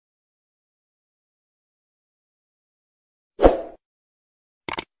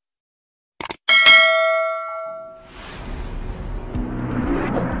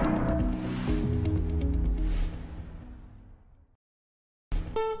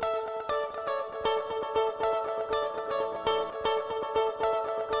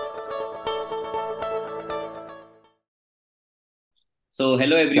Hello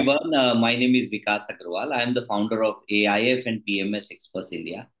Sure. everyone. My name is Vikas Agrawal. I am the founder of AIF and PMS Experts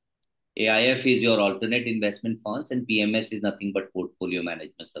India. AIF is your alternate investment funds, and PMS is nothing but portfolio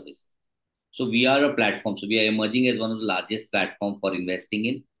management services. So, we are a platform. So, we are emerging as one of the largest platform for investing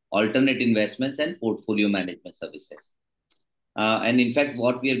in alternate investments and portfolio management services. And in fact,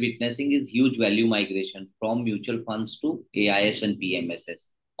 what we are witnessing is huge value migration from mutual funds to AIFs and PMSs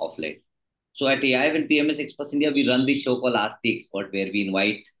of late. So at AIF and PMS Experts India, we run this show called Ask the Expert, where we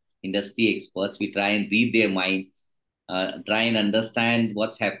invite industry experts. We try and read their mind, try and understand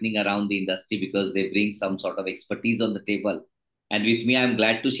what's happening around the industry because they bring some sort of expertise on the table. And with me, I'm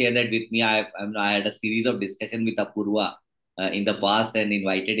glad to share that with me. I had a series of discussion with Apurva in the past and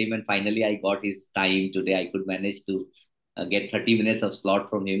invited him. And finally, I got his time today. I could manage to get 30 minutes of slot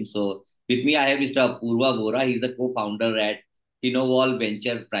from him. So with me, I have Mr. Apurva Vora. He's the co-founder at Finvolve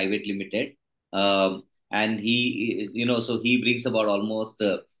Venture Private Limited. And he is, so he brings about almost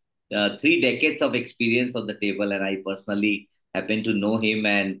 3 decades of experience on the table. And I personally happen to know him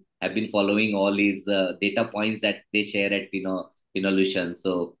and have been following all his data points that they share at Finolution.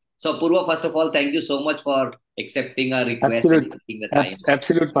 So Apurva, first of all, thank you so much for accepting our request and Absolute, taking the time.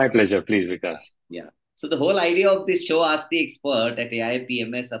 absolute my pleasure, please, Vikas. Yeah. So the whole idea of this show, Ask the Expert at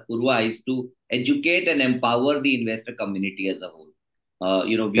AIPMS Apurva, is to educate and empower the investor community as a whole. Uh,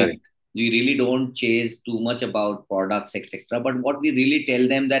 you know, we Correct. we really don't chase too much about products, etc. But what we really tell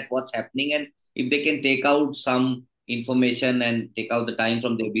them that what's happening, and if they can take out some information and take out the time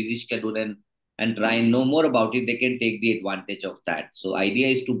from their busy schedule and try and know more about it, they can take the advantage of that. So idea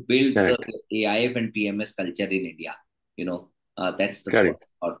is to build the Correct. AIF and PMS culture in India. That's the Correct.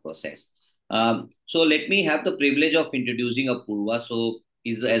 thought process. So let me have the privilege of introducing Apurva. So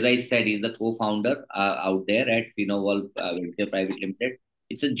as I said, he's the co-founder out there at Finvolve Venture Private Limited.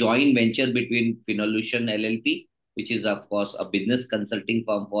 It's a joint venture between Finolution LLP, which is of course a business consulting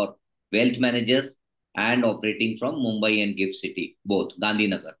firm for wealth managers and operating from Mumbai and GIFT City, both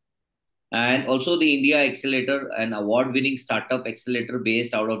Gandhinagar. And also the India Accelerator, an award-winning startup accelerator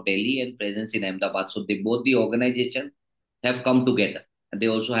based out of Delhi and presence in Ahmedabad. So they both the organization have come together, and they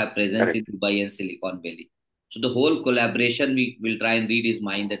also have presence in Correct. Dubai and Silicon Valley. So the whole collaboration, we will try and read his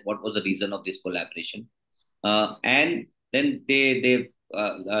mind that what was the reason of this collaboration, and then they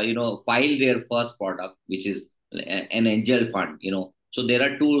filed their first product, which is an angel fund. So there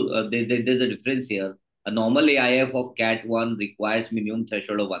are two. There's a difference here. A normal AIF of Cat one requires minimum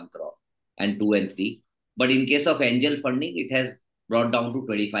threshold of 1 crore and two and three, but in case of angel funding, it has brought down to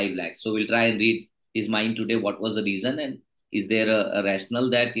 25 lakhs. So we'll try and read his mind today. What was the reason, and is there a rationale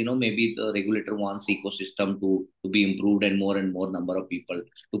that maybe the regulator wants ecosystem to be improved and more number of people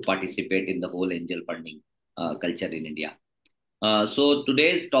to participate in the whole angel funding culture in India. So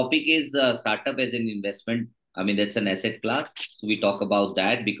today's topic is startup as an investment. I mean, that's an asset class. So we talk about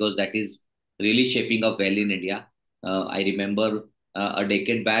that because that is really shaping up well in India. I remember a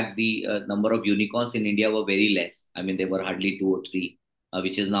decade back, the number of unicorns in India were very less. I mean, there were hardly two or three,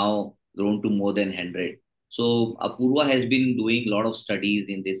 which is now grown to more than 100. So Apurva has been doing a lot of studies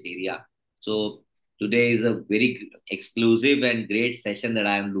in this area. So today is a very exclusive and great session that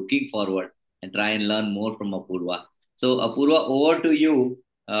I am looking forward and try and learn more from Apurva. So Apurva, over to you.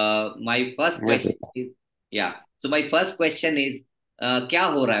 My first Yes, question sir. is, yeah. So my first question is, क्या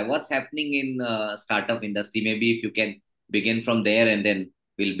हो रहा है? What's happening in startup industry? Maybe if you can begin from there and then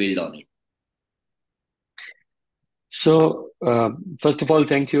we'll build on it. So, first of all,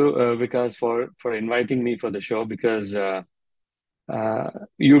 thank you, Vikas, for inviting me for the show because uh,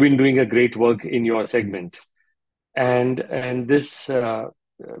 you've been doing a great work in your segment, and this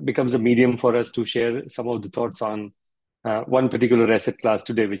becomes a medium for us to share some of the thoughts on one particular asset class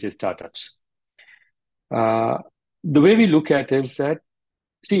today, which is startups. Uh, the way we look at it is that,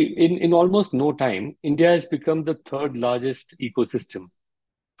 see, in almost no time, India has become the third largest ecosystem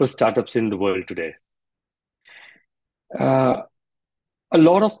for startups in the world today. Uh, a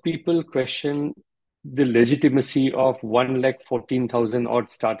lot of people question the legitimacy of 1,14,000 odd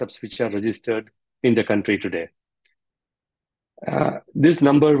startups which are registered in the country today. This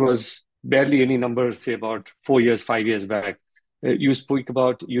number was barely any number, say about 4 years, 5 years back. You spoke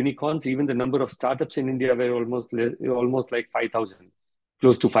about unicorns. Even the number of startups in India were almost like 5,000,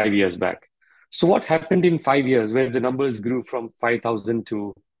 close to 5 years back. So what happened in 5 years, where the numbers grew from 5,000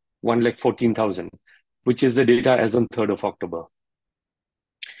 to 1,14,000, which is the data as on 3rd of October?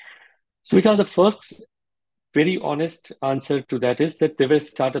 So, because the first very honest answer to that is that there were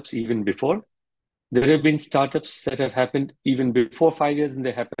startups even before. There have been startups that have happened even before 5 years, and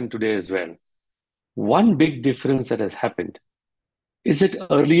they happen today as well. One big difference that has happened is that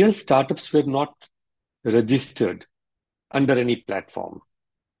earlier startups were not registered under any platform.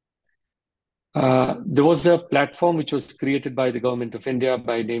 There was a platform which was created by the government of India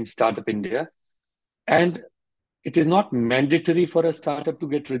by name Startup India. And it is not mandatory for a startup to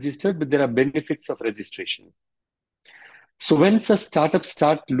get registered, but there are benefits of registration. So once a startup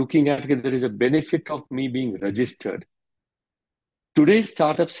start looking at it, there is a benefit of me being registered. Today's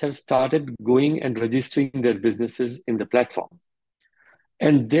startups have started going and registering their businesses in the platform.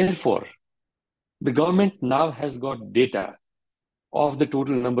 And therefore, the government now has got data of the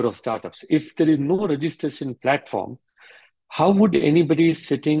total number of startups. If there is no registration platform, how would anybody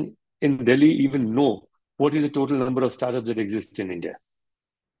sitting in Delhi even know what is the total number of startups that exist in India?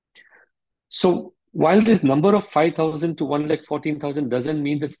 So while this number of 5,000 to 1,14,000 doesn't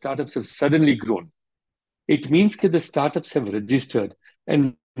mean that startups have suddenly grown, it means that the startups have registered.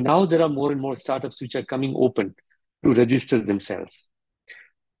 And now there are more and more startups which are coming open to register themselves.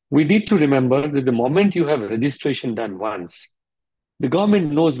 We need to remember that the moment you have registration done once, the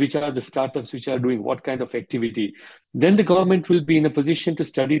government knows which are the startups which are doing what kind of activity. Then the government will be in a position to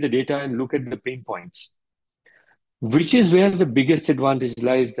study the data and look at the pain points, which is where the biggest advantage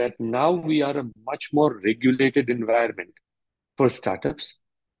lies, that now we are a much more regulated environment for startups.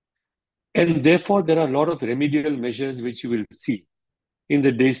 And therefore, there are a lot of remedial measures which you will see in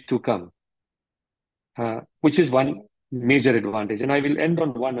the days to come, which is one major advantage. And I will end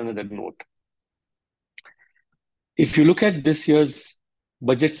on one another note. If you look at this year's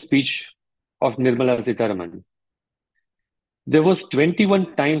budget speech of Nirmala Sitharaman, there was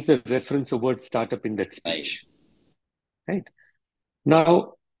 21 times the reference of word startup in that speech. Right?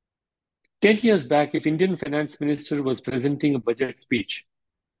 Now, 10 years back, if Indian finance minister was presenting a budget speech,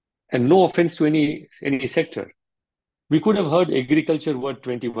 and no offense to any sector, we could have heard agriculture word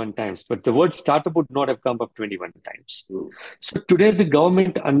 21 times, but the word startup would not have come up 21 times. So today the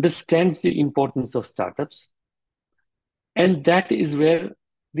government understands the importance of startups, and that is where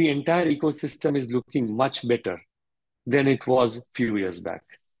the entire ecosystem is looking much better than it was a few years back.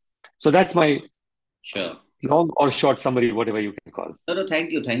 So that's my long or short summary, whatever you can call. No,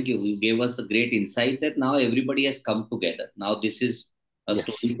 thank you. Thank you. You gave us the great insight that now everybody has come together. Now this is a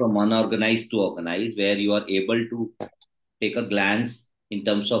story from unorganized to organized, where you are able to take a glance in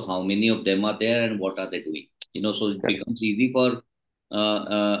terms of how many of them are there and what are they doing. So it becomes easy for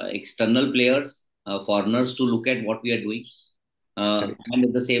external players, foreigners to look at what we are doing, and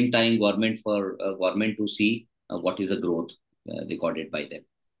at the same time, government to see what is the growth recorded by them.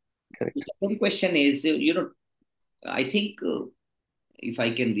 The second question is, I think if I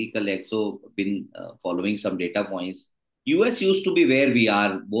can recollect, so been following some data points. US used to be where we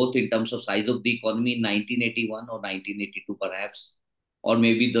are, both in terms of size of the economy in 1981 or 1982, perhaps, or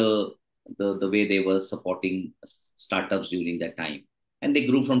maybe the way they were supporting startups during that time, and they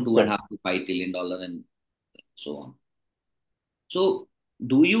grew from $2.5 to $5 trillion and so on. So,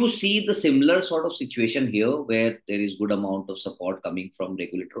 do you see the similar sort of situation here, where there is good amount of support coming from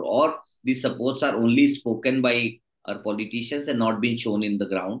regulator, or these supports are only spoken by our politicians and not been shown in the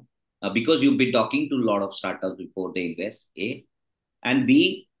ground? Because you've been talking to a lot of startups before they invest, A, and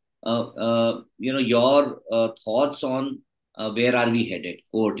B, your thoughts on where are we headed?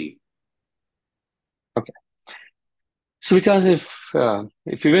 Over to you. Okay. So because if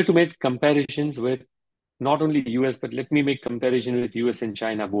we were to make comparisons with not only US, but let me make comparison with US and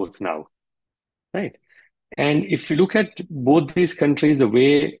China both now, right? And if you look at both these countries, the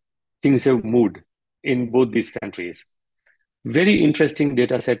way things have moved in both these countries, very interesting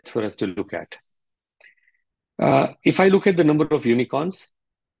data set for us to look at. If I look at the number of unicorns,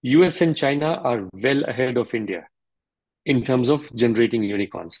 US and China are well ahead of India in terms of generating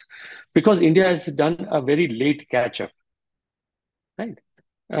unicorns, because India has done a very late catch-up, right?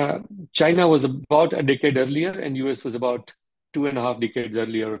 China was about a decade earlier, and US was about 2.5 decades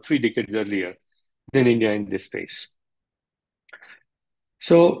earlier or 3 decades earlier than India in this space.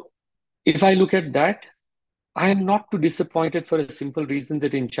 So if I look at that, I am not too disappointed, for a simple reason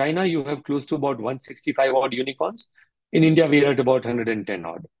that in China, you have close to about 165 odd unicorns. In India, we are at about 110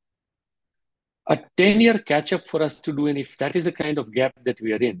 odd. A 10-year catch up for us to do, and if that is the kind of gap that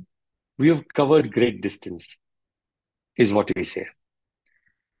we are in, we have covered great distance, is what we say.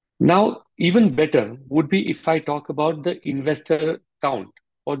 Now, even better would be if I talk about the investor count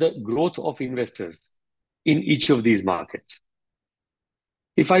or the growth of investors in each of these markets.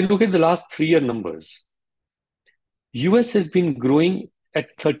 If I look at the last 3-year numbers, US has been growing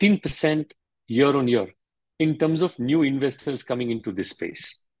at 13% year on year in terms of new investors coming into this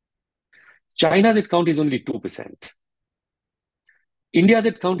space. China, that count is only 2%. India,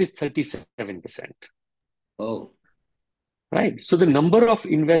 that count is 37%. Oh. Right. So the number of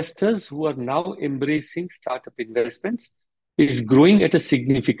investors who are now embracing startup investments is growing at a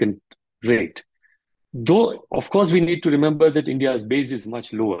significant rate. Though, of course, we need to remember that India's base is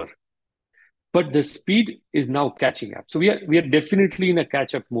much lower, but the speed is now catching up. So we are definitely in a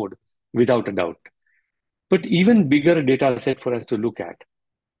catch-up mode, without a doubt. But even bigger data set for us to look at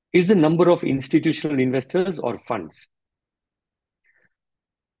is the number of institutional investors or funds.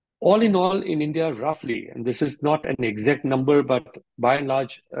 All in all, in India, roughly, and this is not an exact number, but by and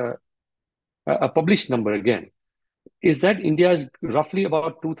large, a published number again, is that India is roughly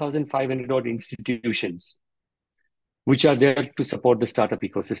about 2,500 odd institutions which are there to support the startup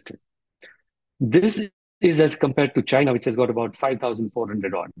ecosystem. This is as compared to China, which has got about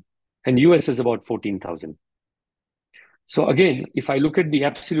 5,400 odd, and US is about 14,000. So again, if I look at the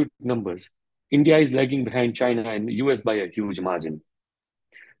absolute numbers, India is lagging behind China and US by a huge margin.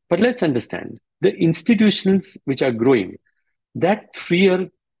 But let's understand, the institutions which are growing, that 3-year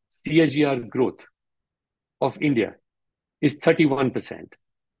CAGR growth of India is 31%,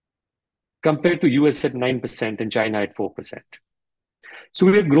 compared to US at 9% and China at 4%. So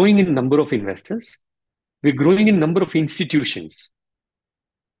we're growing in number of investors, we're growing in number of institutions.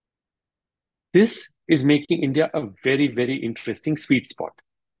 This is making India a very, very interesting sweet spot.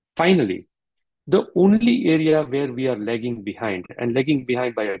 Finally, the only area where we are lagging behind, and lagging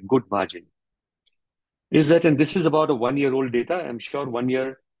behind by a good margin, is that, and this is about a 1-year-old data, I'm sure 1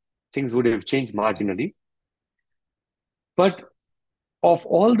 year things would have changed marginally. But of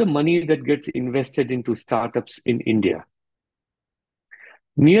all the money that gets invested into startups in India,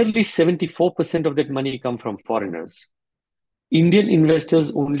 nearly 74% of that money come from foreigners. Indian investors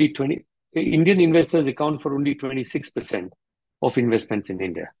account for only 26% of investments in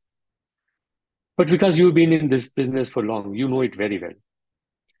India. But because you've been in this business for long, you know it very well.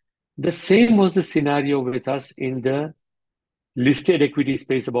 The same was the scenario with us in the listed equity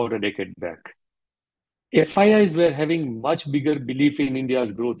space about a decade back. FIIs were having much bigger belief in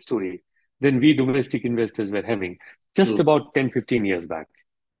India's growth story than we domestic investors were having just about 10, 15 years back.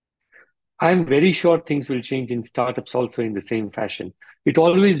 I'm very sure things will change in startups also in the same fashion. It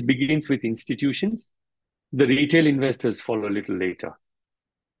always begins with institutions. The retail investors follow a little later.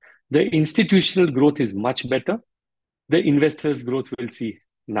 The institutional growth is much better. The investors' growth we'll see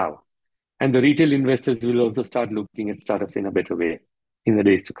now. And the retail investors will also start looking at startups in a better way in the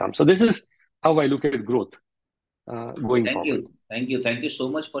days to come. So this is how I look at growth going Thank forward. you. Thank you. Thank you so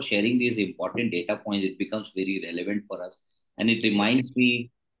much for sharing these important data points. It becomes very relevant for us. And it reminds me,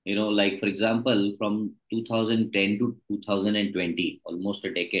 like for example, from 2010 to 2020, almost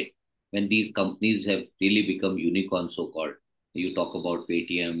a decade, when these companies have really become unicorns, so-called. You talk about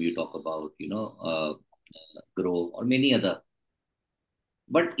Paytm, you talk about, Grow or many other.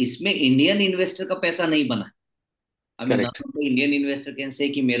 But इसमें Indian investor का पैसा नहीं बना. I mean, none Correct. of the Indian investor can say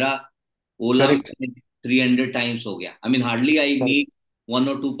कि मेरा Ola Correct. में 300 times हो गया. I mean, hardly I Correct. meet 1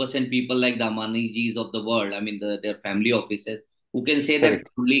 or 2% people like the Ambanis of the world. I mean, their family offices who can say that Correct.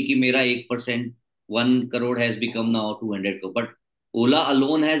 only कि मेरा 1%, 1 crore has become now 200 crore. But Ola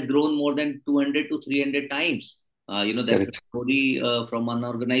alone has grown more than 200 to 300 times. That's a Correct. story from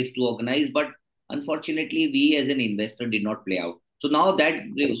unorganized to organized. But unfortunately, we as an investor did not play out. So now so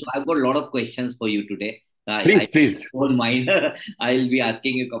I've got a lot of questions for you today. I Please. don't mind. I'll be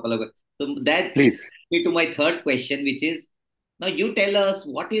asking you a couple of. So that Please. me to my third question, which is now you tell us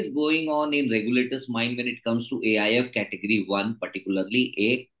what is going on in regulators' mind when it comes to AIF category 1, particularly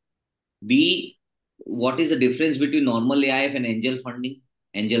A. B, what is the difference between normal AIF and angel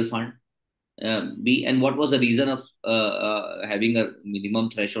fund? B, and what was the reason of having a minimum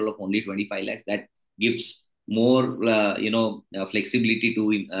threshold of only 25 lakhs that gives more, flexibility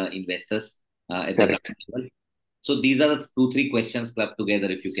to investors at the Correct. ground level? So these are the 2, 3 questions clubbed together,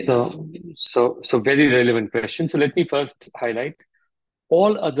 if you can answer. So very relevant question. So let me first highlight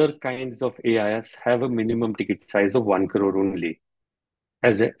all other kinds of AIFs have a minimum ticket size of 1 crore only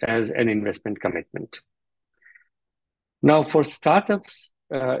as an investment commitment. Now, for startups,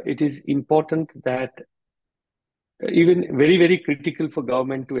 it is important that even very, very critical for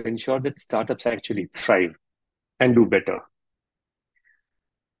government to ensure that startups actually thrive and do better.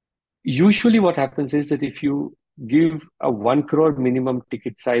 Usually what happens is that if you give a 1 crore minimum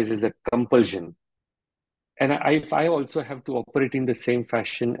ticket size as a compulsion, and if I also have to operate in the same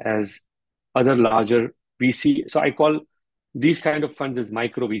fashion as other larger VC, so I call these kind of funds as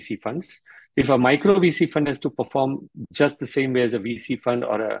micro VC funds. If a micro VC fund has to perform just the same way as a VC fund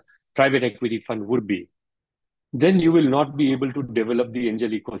or a private equity fund would be, then you will not be able to develop the angel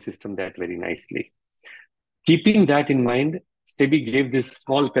ecosystem that very nicely. Keeping that in mind, SEBI gave this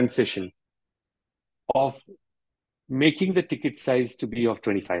small concession of making the ticket size to be of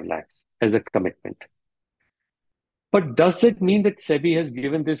 25 lakhs as a commitment. But does that mean that SEBI has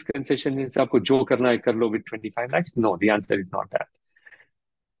given this concession? It's aapko jo karna hai kar lo with 25 lakhs? No, the answer is not that.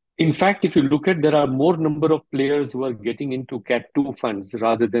 In fact, if you look at, there are more number of players who are getting into Cat 2 funds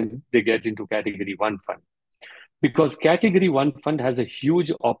rather than they get into Category 1 fund. Because Category 1 fund has a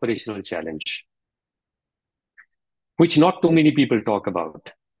huge operational challenge, which not too many people talk about.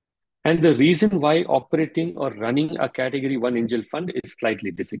 And the reason why operating or running a Category 1 angel fund is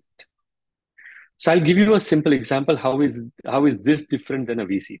slightly difficult. So I'll give you a simple example. How is this different than a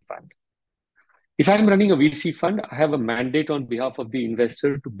VC fund? If I'm running a VC fund, I have a mandate on behalf of the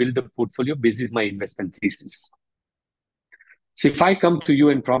investor to build a portfolio based on my investment thesis. So if I come to you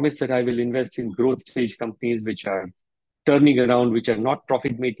and promise that I will invest in growth stage companies which are turning around, which are not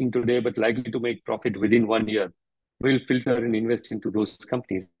profit making today, but likely to make profit within 1 year, will filter and invest into those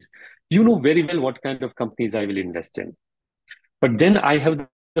companies. You know very well what kind of companies I will invest in. But then I have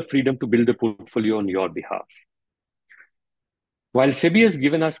the freedom to build a portfolio on your behalf. While SEBI has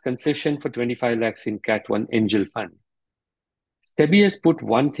given us concession for 25 lakhs in Cat 1 angel fund, SEBI has put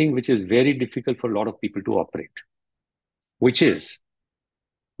one thing which is very difficult for a lot of people to operate, which is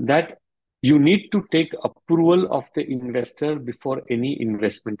that you need to take approval of the investor before any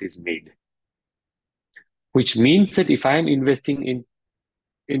investment is made. Which means that if I am investing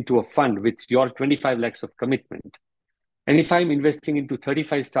into a fund with your 25 lakhs of commitment, and if I'm investing into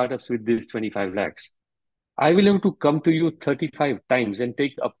 35 startups with these 25 lakhs, I will have to come to you 35 times and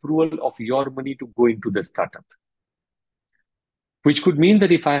take approval of your money to go into the startup. Which could mean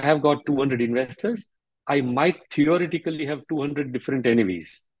that if I have got 200 investors, I might theoretically have 200 different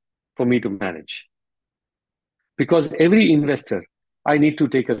NAVs for me to manage. Because every investor I need to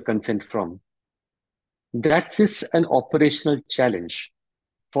take a consent from. That is an operational challenge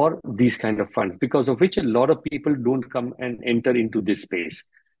for these kind of funds, because of which a lot of people don't come and enter into this space.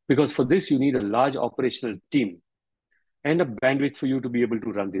 Because for this, you need a large operational team and a bandwidth for you to be able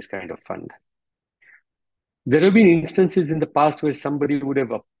to run this kind of fund. There have been instances in the past where somebody would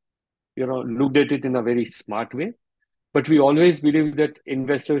have looked at it in a very smart way, but we always believe that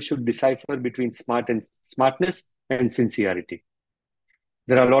investors should decipher between smartness and sincerity.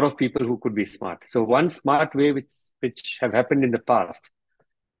 There are a lot of people who could be smart. So one smart way which have happened in the past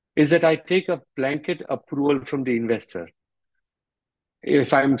is that I take a blanket approval from the investor.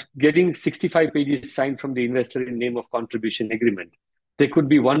 If I'm getting 65 pages signed from the investor in name of contribution agreement, there could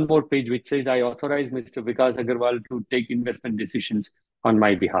be one more page which says, I authorize Mr. Vikas Agarwal to take investment decisions on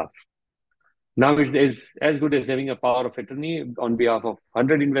my behalf. Now it's as good as having a power of attorney on behalf of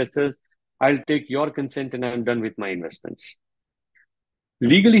 100 investors. I'll take your consent and I'm done with my investments.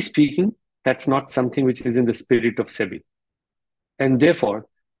 Legally speaking, that's not something which is in the spirit of SEBI. And therefore,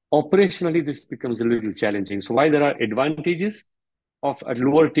 operationally, this becomes a little challenging. So while there are advantages of a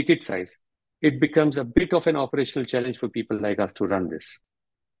lower ticket size, it becomes a bit of an operational challenge for people like us to run this.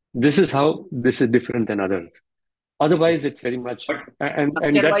 This is how this is different than others. Otherwise, it's very much, and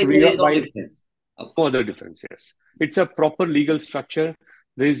that's why difference. No other difference, yes. It's a proper legal structure.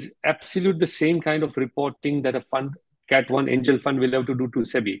 There is absolute the same kind of reporting that a fund, Cat 1 angel fund will have to do to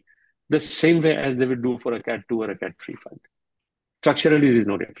SEBI, the same way as they would do for a Cat 2 or a Cat 3 fund. Structurally, there is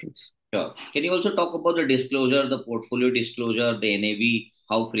no difference. Sure. Can you also talk about the disclosure, the portfolio disclosure, the NAV,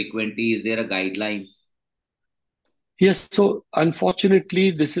 how frequently, is there a guideline? Yes, so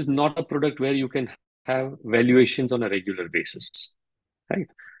unfortunately, this is not a product where you can have valuations on a regular basis, right?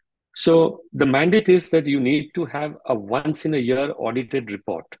 So the mandate is that you need to have a once in a year audited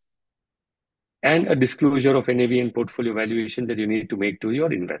report and a disclosure of NAV and portfolio valuation that you need to make to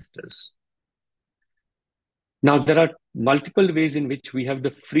your investors. Now, there are multiple ways in which we have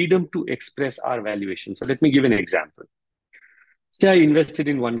the freedom to express our valuation. So let me give an example. Say I invested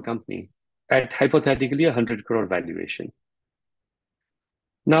in one company at hypothetically 100 crore valuation.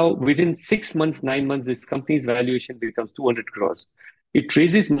 Now, within 6 months, 9 months, this company's valuation becomes 200 crores. It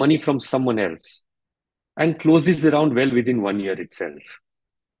raises money from someone else and closes around well within 1 year itself.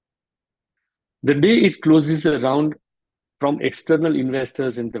 The day it closes around from external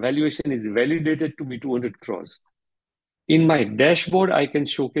investors and the valuation is validated to be 200 crores, in my dashboard, I can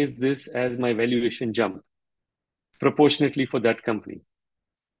showcase this as my valuation jump proportionately for that company.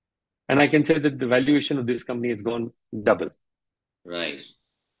 And I can say that the valuation of this company has gone double. Right.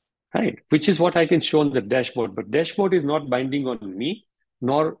 Right. Which is what I can show on the dashboard. But dashboard is not binding on me,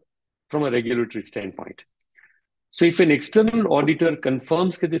 nor from a regulatory standpoint. So if an external auditor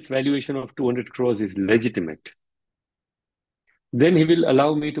confirms that this valuation of 200 crores is legitimate, then he will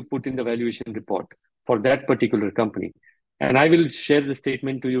allow me to put in the valuation report for that particular company. And I will share the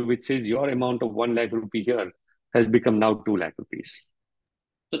statement to you which says your amount of 1 lakh rupee here has become now 2 lakh rupees.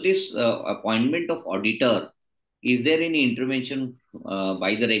 So this appointment of auditor is there any intervention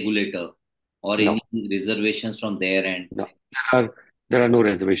by the regulator or any No, reservations from their end? no. There are no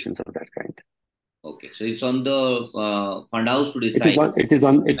reservations of that kind. Okay, so it's on the fund house to It is decide on it is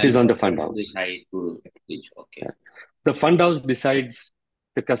on it is and on the fund corporate to house. decide to which. Okay, Yeah. The fund house decides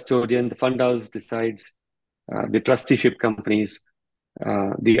the custodian, the fund house decides the trusteeship companies,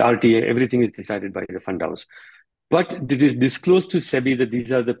 the RTA, everything is decided by the fund house. But it is disclosed to SEBI that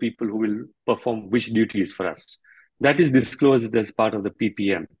these are the people who will perform which duties for us. That is disclosed as part of the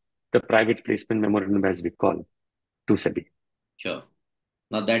PPM, the private placement memorandum, as we call, to SEBI. sure.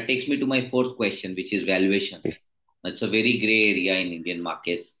 Now that takes me to my fourth question, which is valuations. Yes, That's a very gray area in Indian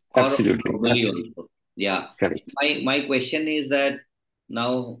markets or absolutely, globally absolutely also. Yeah. correct, My question is that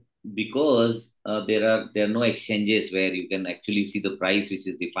now because there are no exchanges where you can actually see the price which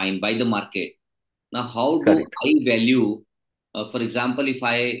is defined by the market. Now, how do correct, I value, for example, if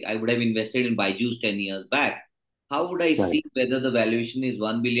I would have invested in Byju's 10 years back, how would I right. see whether the valuation is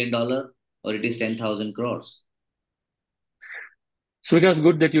 $1 billion or it is 10,000 crores? So it was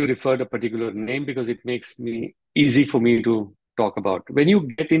good that you referred a particular name because it makes me easy for me to talk about. When you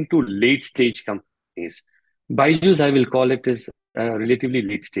get into late stage companies, Byju's, I will call it as a relatively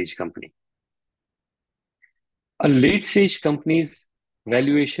late stage company. A late stage company's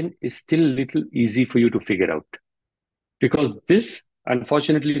valuation is still a little easy for you to figure out because this,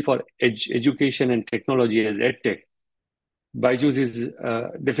 unfortunately for education and technology as edtech, Byju's is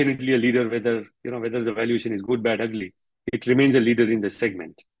definitely a leader. Whether the valuation is good, bad, ugly, it remains a leader in the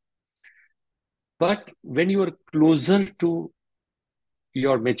segment. But when you are closer to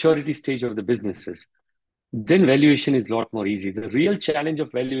your maturity stage of the businesses, then valuation is a lot more easy. The real challenge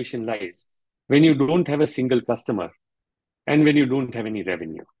of valuation lies when you don't have a single customer and when you don't have any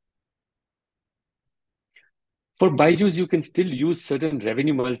revenue. For Byju's, you can still use certain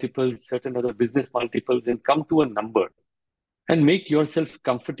revenue multiples, certain other business multiples, and come to a number and make yourself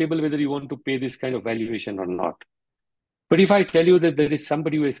comfortable whether you want to pay this kind of valuation or not. But if I tell you that there is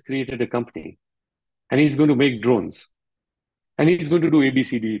somebody who has created a company and he's going to make drones and he's going to do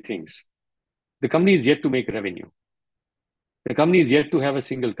ABCD things, the company is yet to make revenue. The company is yet to have a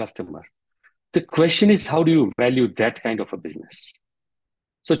single customer. The question is, how do you value that kind of a business?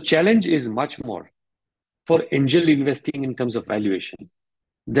 So challenge is much more for angel investing in terms of valuation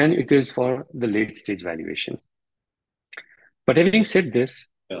than it is for the late stage valuation. But having said this,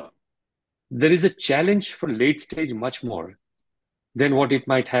 Yeah. there is a challenge for late stage much more than what it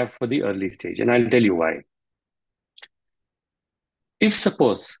might have for the early stage. And I'll tell you why. If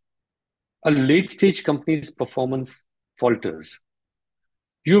suppose a late stage company's performance falters,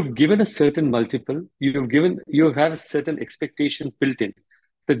 you've given a certain multiple, you have certain expectations built in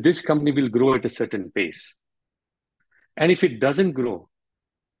that this company will grow at a certain pace. And if it doesn't grow,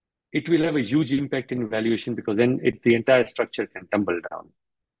 it will have a huge impact in valuation because then the entire structure can tumble down.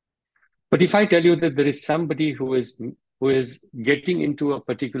 But if I tell you that there is somebody who is getting into a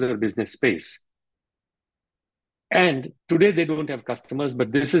particular business space, and today they don't have customers,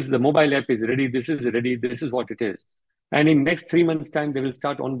 but this is the mobile app is ready, this is ready, this is what it is. And in next 3 months' time, they will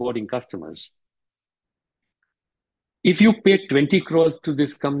start onboarding customers. If you pay 20 crores to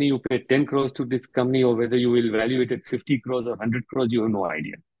this company, you pay 10 crores to this company, or whether you will value it at 50 crores or 100 crores, you have no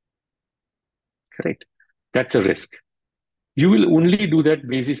idea. Correct? That's a risk. You will only do that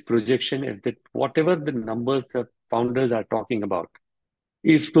basis projection if that whatever the numbers the founders are talking about,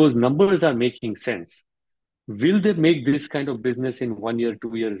 if those numbers are making sense, will they make this kind of business in 1 year,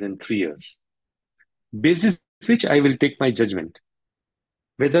 2 years, and 3 years? Basis which I will take my judgment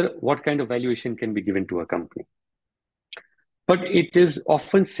whether what kind of valuation can be given to a company. But it is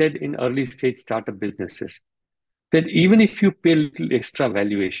often said in early stage startup businesses that even if you pay a little extra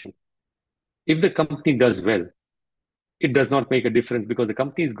valuation, if the company does well, it does not make a difference because the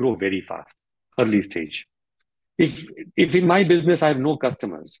companies grow very fast, early stage. If if in my business I have no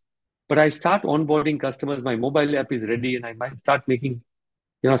customers, but I start onboarding customers, my mobile app is ready, and I might start making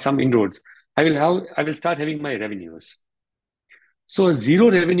some inroads. I will start having my revenues. So a zero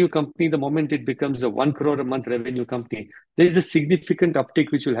revenue company, the moment it becomes a 1 crore a month revenue company, there is a significant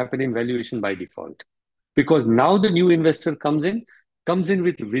uptick which will happen in valuation by default. Because now the new investor comes in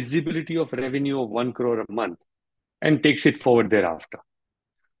with visibility of revenue of 1 crore a month and takes it forward thereafter.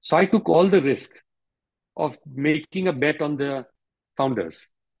 So I took all the risk of making a bet on the founders.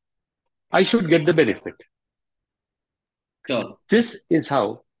 I should get the benefit. Sure. This is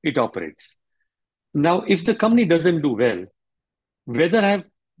how it operates. Now, if the company doesn't do well, whether I've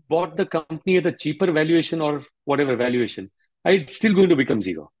bought the company at a cheaper valuation or whatever valuation, it's still going to become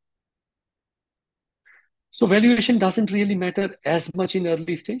zero. So valuation doesn't really matter as much in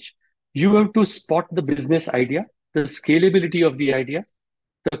early stage. You have to spot the business idea, the scalability of the idea,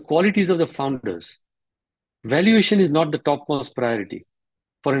 the qualities of the founders. Valuation is not the topmost priority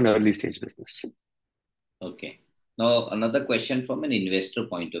for an early stage business. Okay. Now, another question from an investor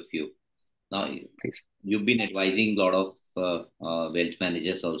point of view. Now, Please. you've been advising a lot of wealth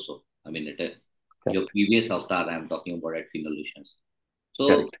managers also. I mean, your Correct. previous avatar, I'm talking about at Finvolutions. So,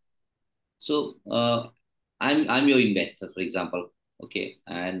 Correct. so I'm your investor, for example, okay,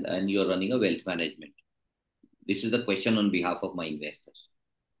 and you're running a wealth management. This is the question on behalf of my investors.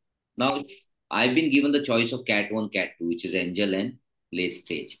 Now, I've been given the choice of Cat 1, Cat 2, which is angel and late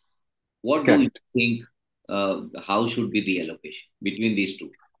stage. What do you Correct. think? How should be the allocation between these two?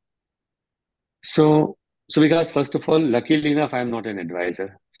 So because first of all, luckily enough, I'm not an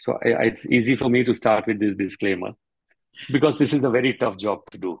advisor. So it's easy for me to start with this disclaimer because this is a very tough job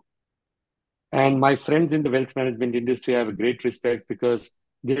to do. And my friends in the wealth management industry, I have a great respect because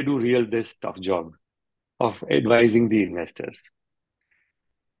they do this tough job of advising the investors.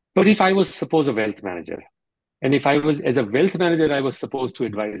 But if I was suppose a wealth manager, and if I was as a wealth manager, I was supposed to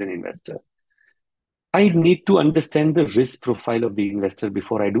advise an investor, I need to understand the risk profile of the investor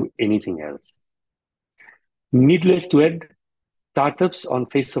before I do anything else. Needless to add, startups on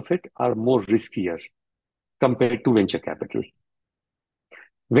face of it are more riskier compared to venture capital.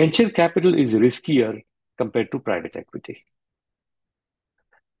 Venture capital is riskier compared to private equity.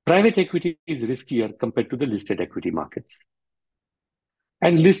 Private equity is riskier compared to the listed equity markets.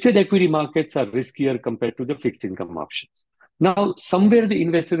 And listed equity markets are riskier compared to the fixed income options. Now, somewhere the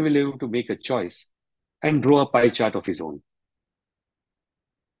investor will be able to make a choice and draw a pie chart of his own.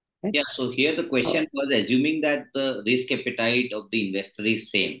 Right? Yeah, so here the question was assuming that the risk appetite of the investor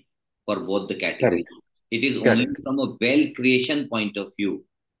is same for both the categories. Correct. It is only Correct. from a wealth creation point of view,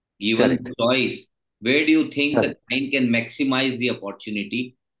 given Correct. the choice, where do you think the Correct. client can maximize the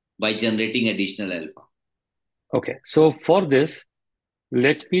opportunity by generating additional alpha? Okay. So for this,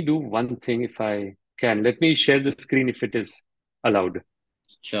 let me do one thing if I can. Let me share the screen if it is allowed.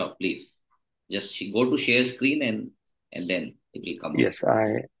 Sure, please. Just go to share screen and then it will come up. Yes,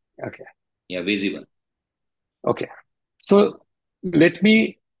 okay. Yeah, visible. Okay. So let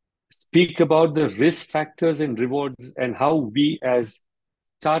me speak about the risk factors and rewards and how we as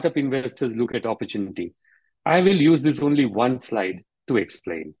startup investors look at opportunity. I will use this only one slide to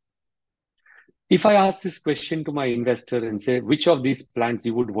explain. If I ask this question to my investor and say, which of these plants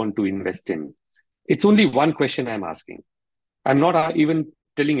you would want to invest in? It's only one question I'm asking. I'm not even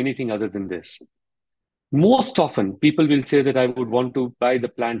telling anything other than this. Most often, people will say that I would want to buy the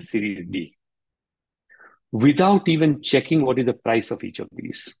plant Series D without even checking what is the price of each of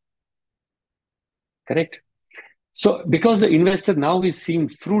these. Correct? So, because the investor now is seeing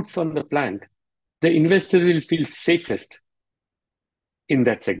fruits on the plant, the investor will feel safest in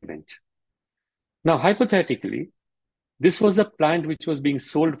that segment. Now, hypothetically, this was a plant which was being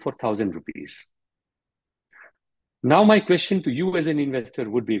sold for 1,000 rupees. Now, my question to you as an investor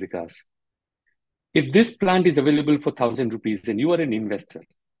would be, Vikas, if this plant is available for 1,000 rupees and you are an investor,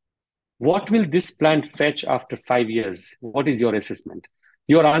 what will this plant fetch after 5 years? What is your assessment?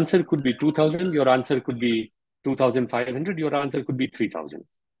 Your answer could be 2,000, your answer could be 2,500, your answer could be 3,000.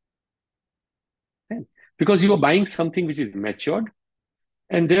 Okay? Because you are buying something which is matured,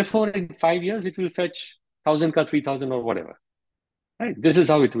 and therefore in 5 years it will fetch 1,000 ka 3,000 or whatever. Right? This is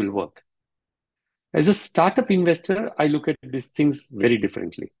how it will work. As a startup investor, I look at these things very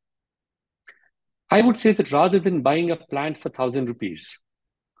differently. I would say that rather than buying a plant for 1,000 rupees,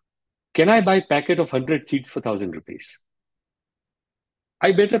 can I buy a packet of 100 seeds for 1,000 rupees?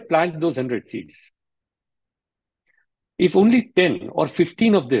 I better plant those 100 seeds. If only 10 or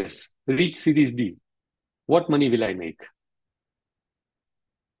 15 of this reach Series D, what money will I make?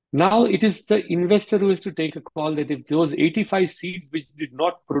 Now it is the investor who has to take a call that if those 85 seeds which did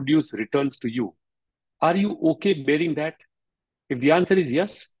not produce returns to you, are you okay bearing that? If the answer is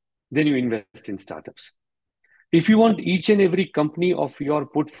yes, then you invest in startups. If you want each and every company of your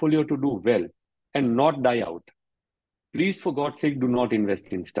portfolio to do well and not die out, please, for God's sake, do not invest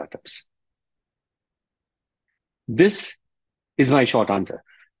in startups. This is my short answer.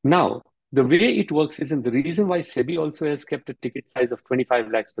 Now, the way it works is, and the reason why SEBI also has kept a ticket size of 25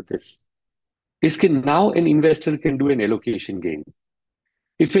 lakhs for this, is now an investor can do an allocation gain.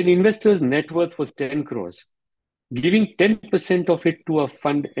 If an investor's net worth was 10 crores, giving 10% of it to a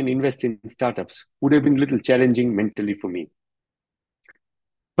fund and invest in startups would have been a little challenging mentally for me.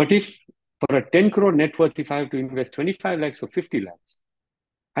 But if for a 10 crore net worth, if I have to invest 25 lakhs or 50 lakhs,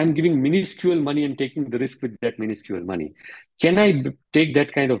 I'm giving minuscule money and taking the risk with that minuscule money. Can I take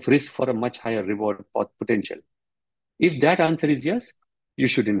that kind of risk for a much higher reward or potential? If that answer is yes, you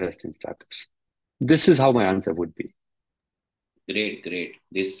should invest in startups. This is how my answer would be. Great, great.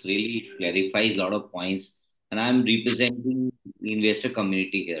 This really clarifies a lot of points. And I'm representing the investor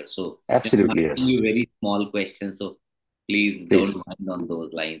community here. So I'm Absolutely, asking yes. you very small questions. So please don't Please. mind on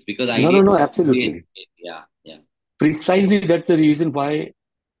those lines because No, ideas no, no, really, absolutely. yeah, yeah. Precisely that's the reason why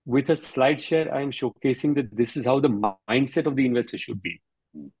with a slide share, I'm showcasing that this is how the mindset of the investor should be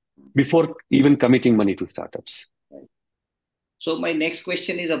Mm, mm, before even committing money to startups. right. So my next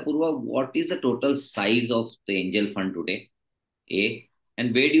question is, Apurva, what is the total size of the angel fund today? A.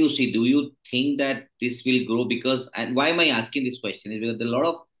 And where do you see? Do you think that this will grow? Because, and why am I asking this question? Is because there are a lot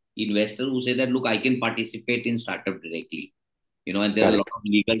of investors who say that, look, I can participate in startup directly, and there are a lot Correct,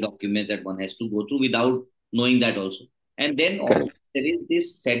 of legal documents that one has to go through without knowing that also. And then also correct, there is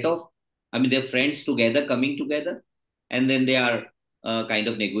this set of, I mean, they're friends together coming together, and then they are kind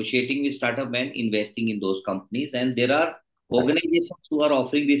of negotiating with startup and investing in those companies. And there are right, organizations who are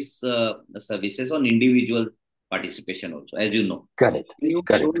offering these services on individual participation also, as you know. correct, Can you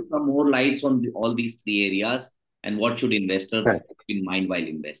throw correct, some more lights on all these three areas and what should investor correct, keep in mind while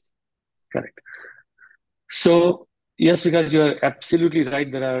investing? correct. So, yes, because you're absolutely right.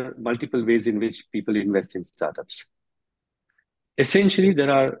 There are multiple ways in which people invest in startups. Essentially,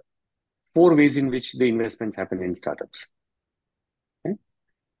 there are four ways in which the investments happen in startups. Okay?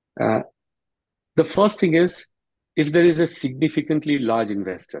 Uh, the first thing is if there is a significantly large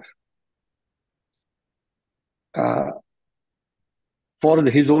investor uh, for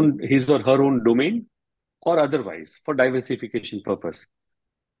his or her own domain or otherwise for diversification purpose,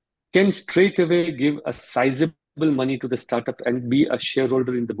 can straight away give a sizable money to the startup and be a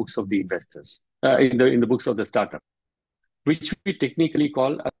shareholder in the books of the investors, in the books of the startup, which we technically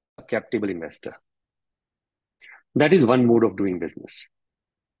call a cap table investor. That is one mode of doing business.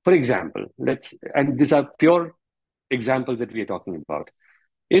 For example, and these are pure examples that we are talking about.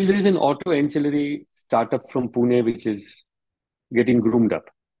 If there is an auto ancillary startup from Pune which is getting groomed up,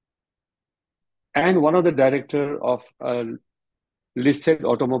 and one of the director of a listed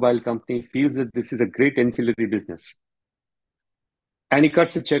automobile company feels that this is a great ancillary business, and he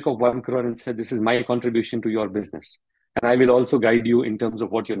cuts a check of 1 crore and said, "This is my contribution to your business, and I will also guide you in terms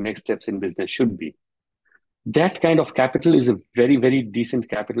of what your next steps in business should be." That kind of capital is a very, very decent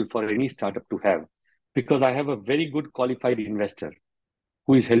capital for any startup to have because I have a very good qualified investor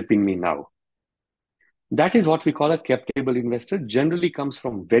who is helping me now. That is what we call a cap table investor, generally comes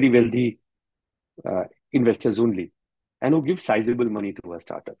from very wealthy uh, investors only and who give sizable money to a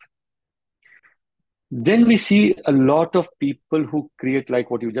startup. Then we see a lot of people who create, like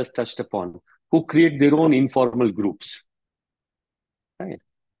what you just touched upon, who create their own informal groups. Right?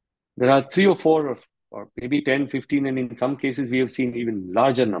 There are three or four or maybe 10, 15, and in some cases we have seen even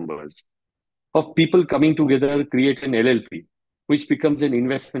larger numbers of people coming together, create an LLP, which becomes an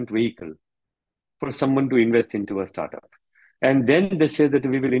investment vehicle for someone to invest into a startup. And then they say that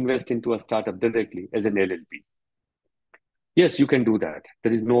we will invest into a startup directly as an LLP. Yes, you can do that.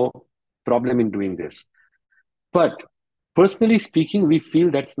 There is no problem in doing this. But personally speaking, we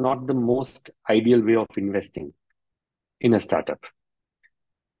feel that's not the most ideal way of investing in a startup.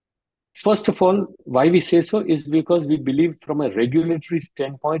 First of all, why we say so is because we believe from a regulatory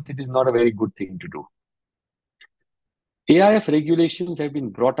standpoint, it is not a very good thing to do. AIF regulations have been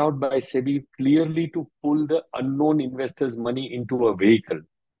brought out by SEBI clearly to pull the unknown investors' money into a vehicle.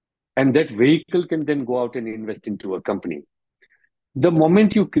 And that vehicle can then go out and invest into a company. The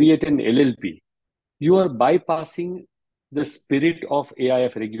moment you create an LLP, you are bypassing the spirit of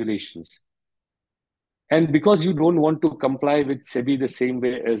AIF regulations. And because you don't want to comply with SEBI the same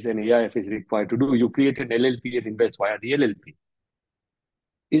way as an AIF is required to do, you create an LLP and invest via the LLP.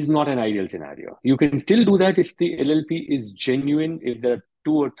 Is not an ideal scenario. You can still do that if the LLP is genuine, if there are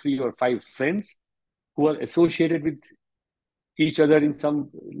 2 or 3 or 5 friends who are associated with each other in some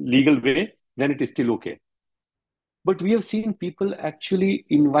legal way, then it is still okay. But we have seen people actually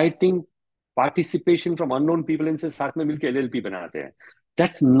inviting participation from unknown people and say, "साथ में मिलके LLP बनाते हैं."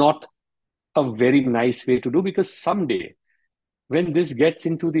 That's not a very nice way to do because someday, when this gets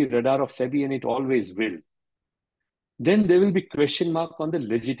into the radar of SEBI, and it always will, then there will be question mark on the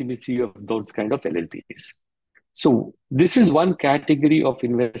legitimacy of those kind of LLPs. So this is one category of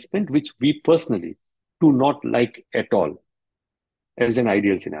investment which we personally do not like at all as an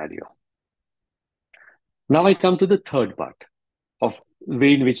ideal scenario. Now I come to the third part of the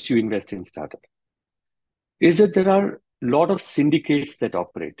way in which you invest in startup. Is that there are a lot of syndicates that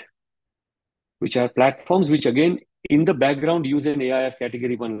operate, which are platforms which again in the background use an AIF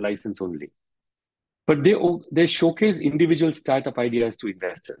category 1 license only. But they showcase individual startup ideas to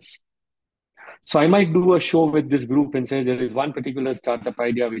investors. So I might do a show with this group and say there is one particular startup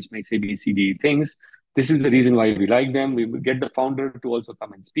idea which makes A, B, C, D things. This is the reason why we like them. We will get the founder to also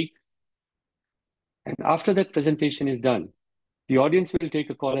come and speak. And after that presentation is done, the audience will take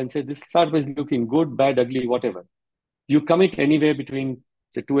a call and say, this startup is looking good, bad, ugly, whatever. You commit anywhere between,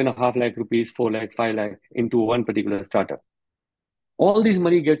 say, 2.5 lakh rupees, 4 lakh, 5 lakh into one particular startup. All this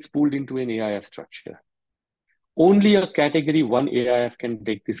money gets pooled into an AIF structure. Only a category 1 AIF can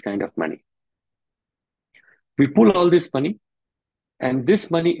take this kind of money. We pull all this money, and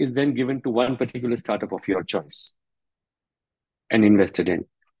this money is then given to one particular startup of your choice and invested in.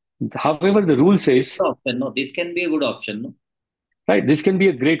 However, the rule says, Option, no, this can be a good option, no? right, this can be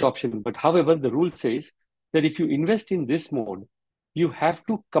a great option, but however, the rule says that if you invest in this mode, you have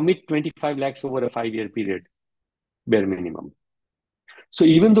to commit 25 lakhs over a 5-year period, bare minimum. So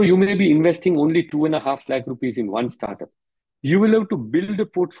even though you may be investing only 2.5 lakh rupees in one startup, you will have to build a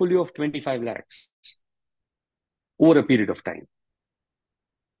portfolio of 25 lakhs over a period of time.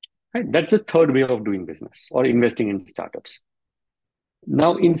 Right? That's the third way of doing business or investing in startups.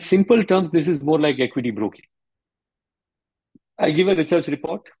 Now, in simple terms, this is more like equity broking. I give a research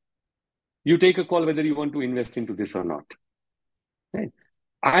report. You take a call whether you want to invest into this or not. Right?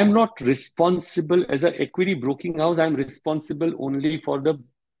 I'm not responsible as an equity broking house. I'm responsible only for the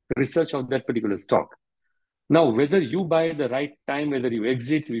research of that particular stock. Now, whether you buy at the right time, whether you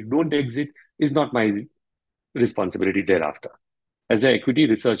exit, you don't exit, is not my responsibility thereafter as an equity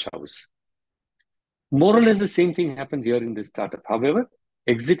research house. More or less the same thing happens here in this startup. However,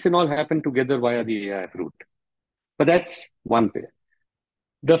 exits and all happen together via the AIF route. But that's one way.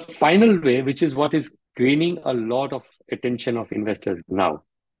 The final way, which is what is gaining a lot of attention of investors now,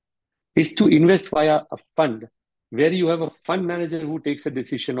 is to invest via a fund where you have a fund manager who takes a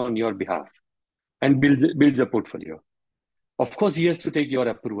decision on your behalf and builds a portfolio. Of course, he has to take your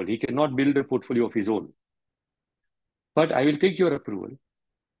approval. He cannot build a portfolio of his own. But I will take your approval,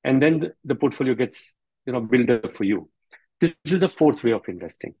 and then the portfolio gets built up for you. This is the fourth way of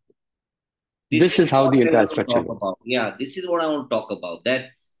investing. This is how what the I entire want to structure talk goes. about. Yeah, this is what I want to talk about. That,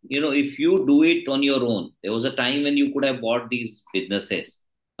 if you do it on your own, there was a time when you could have bought these businesses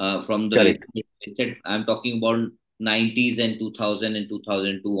from the Correct. listed. I'm talking about 90s and 2000 and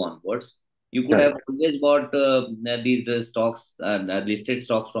 2002 onwards. You could have Correct. always bought these stocks, listed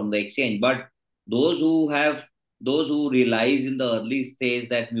stocks from the exchange. But those who have, those who realize in the early stage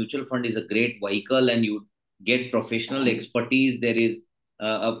that mutual fund is a great vehicle and you get professional expertise, there is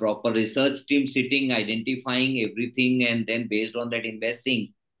a proper research team sitting, identifying everything, and then based on that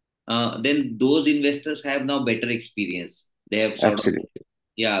investing. Then those investors have now better experience. They have sort of, Absolutely.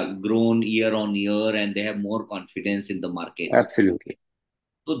 yeah, grown year on year, and they have more confidence in the markets. Absolutely.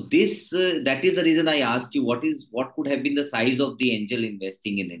 So this that is the reason I asked you what could have been the size of the angel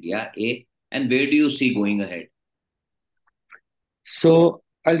investing in India, A, and where do you see going ahead? So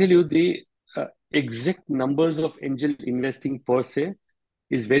I'll tell you the exact numbers of angel investing per se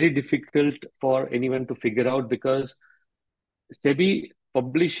is very difficult for anyone to figure out because SEBI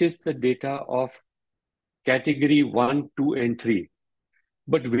publishes the data of category 1, 2, and 3.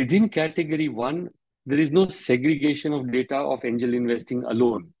 But within category 1, there is no segregation of data of angel investing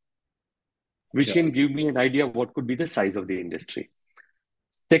alone, which Sure. can give me an idea of what could be the size of the industry.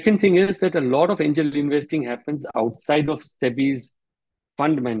 Second thing is that a lot of angel investing happens outside of SEBI's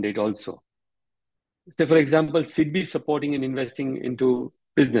fund mandate also. Say, for example, SIDBI supporting and investing into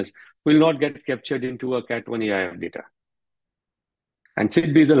business will not get captured into a Cat 1 AIF data. And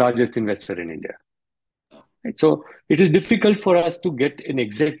SIDBI is the largest investor in India. Right? So it is difficult for us to get an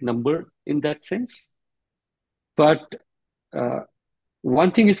exact number in that sense. But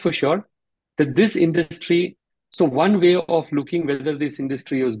one thing is for sure that this industry, so one way of looking whether this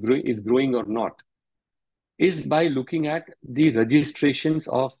industry is growing or not is by looking at the registrations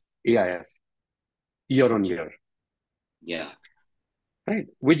of AIF year on year, Yeah. right?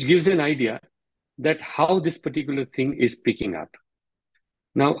 Which gives an idea that how this particular thing is picking up.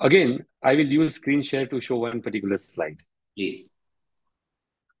 Now, again, I will use screen share to show one particular slide. Please.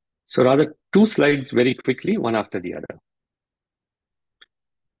 So rather two slides very quickly, one after the other.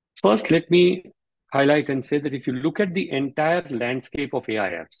 First, let me highlight and say that if you look at the entire landscape of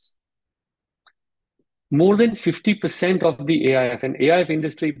AIFs, more than 50% of the AIF, and AIF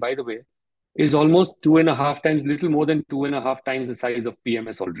industry, by the way, is almost 2.5 times, little more than 2.5 times the size of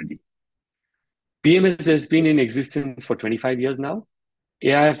PMS already. PMS has been in existence for 25 years now.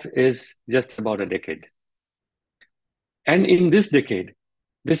 AIF is just about a decade. And in this decade,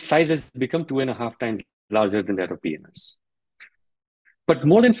 this size has become 2.5 times larger than that of PMS. But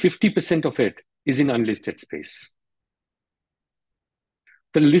more than 50% of it is in unlisted space.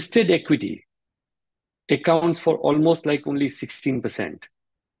 The listed equity accounts for almost like only 16%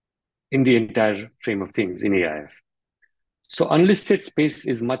 in the entire frame of things in AIF. So unlisted space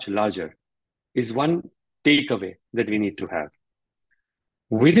is much larger, is one takeaway that we need to have.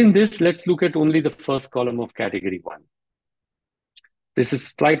 Within this, let's look at only the first column of category 1. This is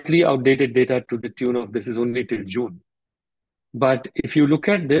slightly outdated data to the tune of this is only till June. But if you look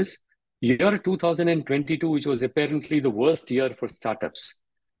at this, year 2022, which was apparently the worst year for startups,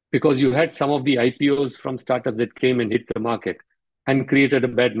 because you had some of the IPOs from startups that came and hit the market and created a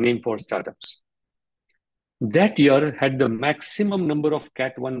bad name for startups. That year had the maximum number of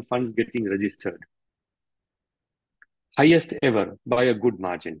Cat 1 funds getting registered, highest ever by a good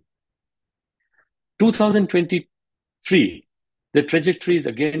margin. 2023, the trajectory is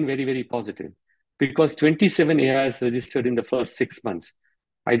again very, very positive because 27 AIs registered in the first 6 months.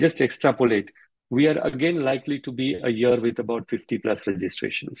 I just extrapolate, we are again likely to be a year with about 50 plus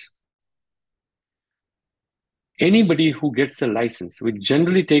registrations. Anybody who gets a license will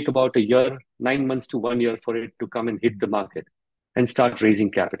generally take about a year, 9 months to 1 year for it to come and hit the market and start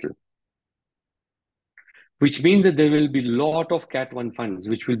raising capital. Which means that there will be a lot of Cat 1 funds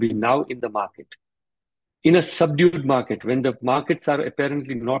which will be now in the market. In a subdued market, when the markets are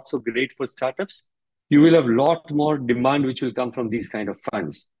apparently not so great for startups, you will have a lot more demand which will come from these kind of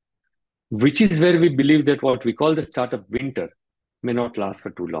funds, which is where we believe that what we call the startup winter may not last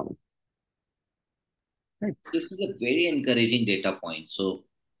for too long. Right. This is a very encouraging data point. So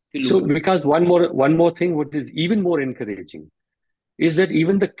because one more thing, what is even more encouraging is that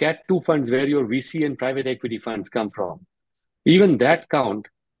even the Cat 2 funds where your VC and private equity funds come from, even that count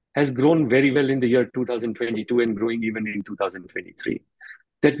has grown very well in the year 2022 and growing even in 2023.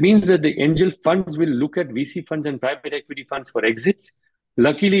 That means that the angel funds will look at VC funds and private equity funds for exits.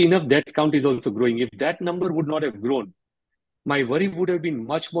 Luckily enough, that count is also growing. If that number would not have grown, my worry would have been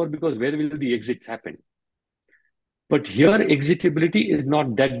much more because where will the exits happen? But here, exitability is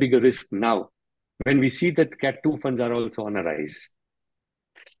not that big a risk now when we see that Cat 2 funds are also on a rise.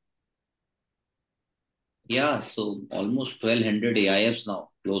 Yeah, so almost 1,200 AIFs now,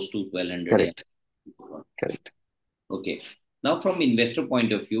 close to 1,200 Correct. AIFs. Correct. Okay. Now, from investor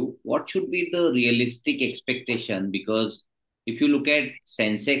point of view, what should be the realistic expectation? Because if you look at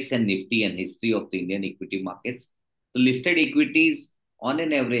Sensex and Nifty and history of the Indian equity markets, the listed equities on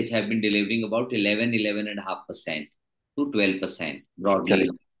an average have been delivering about 11.5% to 12% broadly,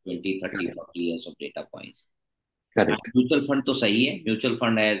 Correct. 20, 30, 40 years of data points. Correct. Mutual fund to sahi hai. Mutual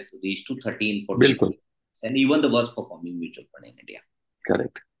fund has reached to 13, 14, Bilkul. and even the worst performing mutual fund in India.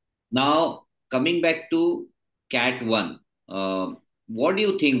 Correct. Now, coming back to Cat 1, what do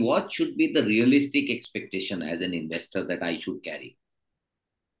you think? What should be the realistic expectation as an investor that I should carry?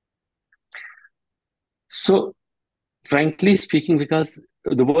 So, frankly speaking, because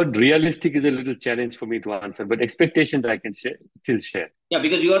the word realistic is a little challenge for me to answer, but expectations I can still share. Yeah,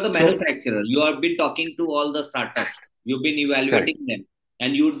 because you are the manufacturer. You have been talking to all the startups. You've been evaluating them.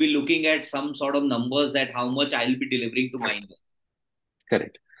 And you would be looking at some sort of numbers that how much I'll be delivering to my investor.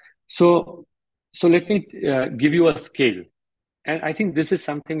 Correct. So let me give you a scale. And I think this is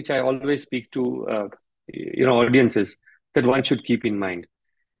something which I always speak to audiences that one should keep in mind.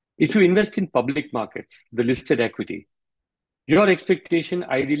 If you invest in public markets, the listed equity, your expectation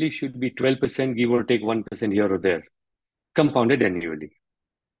ideally should be 12%, give or take 1% here or there, compounded annually.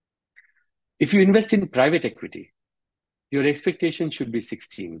 If you invest in private equity, your expectation should be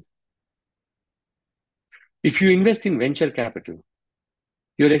 16. If you invest in venture capital,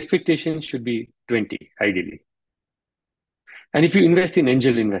 your expectation should be 20, ideally. And if you invest in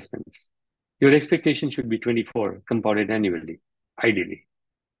angel investments, your expectation should be 24, compounded annually, ideally.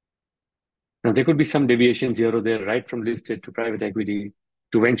 Now, there could be some deviations here or there, right from listed to private equity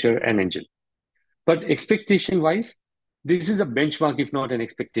to venture and angel. But expectation-wise, this is a benchmark, if not an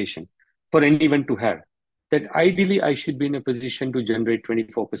expectation, for anyone to have. That ideally, I should be in a position to generate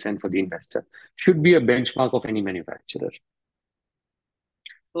 24% for the investor. Should be a benchmark of any manufacturer.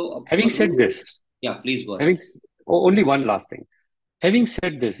 So, having said this, yeah, please go ahead. Only one last thing. Having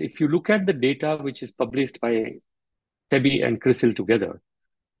said this, if you look at the data which is published by SEBI and CRISIL together,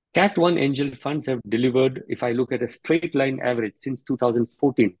 Cat 1 angel funds have delivered, if I look at a straight line average since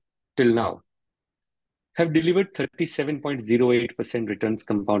 2014 till now, have delivered 37.08% returns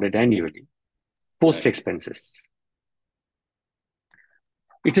compounded annually, post expenses.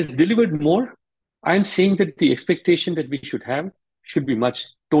 It has delivered more. I'm saying that the expectation that we should have should be much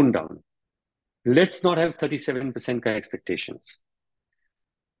toned down. Let's not have 37% expectations.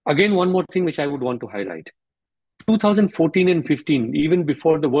 Again, one more thing which I would want to highlight. 2014 and 15, even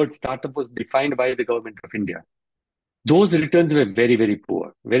before the word startup was defined by the government of India, those returns were very, very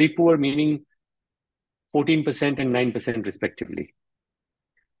poor. Very poor meaning 14% and 9% respectively.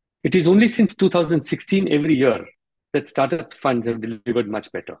 It is only since 2016 every year that startup funds have delivered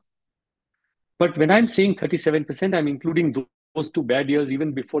much better. But when I'm saying 37%, I'm including those 2 bad years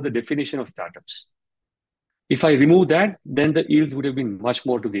even before the definition of startups. If I remove that, then the yields would have been much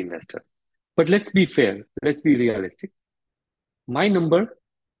more to the investor. But let's be fair, let's be realistic. My number,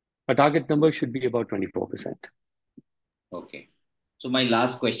 a target number, should be about 24%. Okay. So my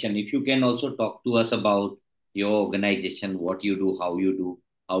last question, if you can also talk to us about your organization, what you do,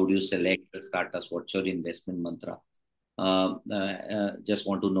 how do you select the startups, what's your investment mantra? Just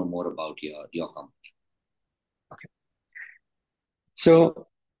want to know more about your company. Okay.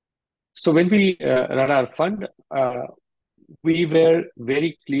 So when we run our fund, we were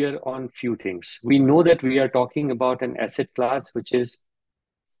very clear on few things. We know that we are talking about an asset class which is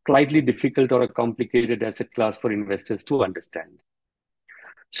slightly difficult or a complicated asset class for investors to understand.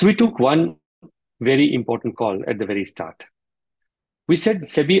 So we took one very important call at the very start. We said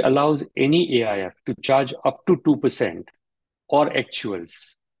SEBI allows any AIF to charge up to 2% or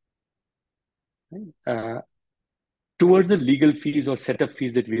actuals towards the legal fees or setup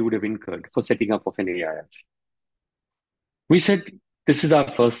fees that we would have incurred for setting up of an AIF. We said, this is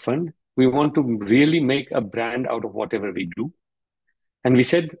our first fund. We want to really make a brand out of whatever we do. And we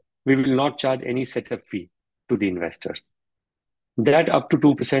said, we will not charge any setup fee to the investor. That up to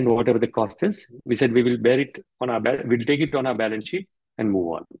 2%, whatever the cost is, we said we will bear it on we'll take it on our balance sheet and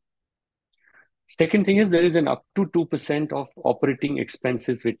move on. Second thing is there is an up to 2% of operating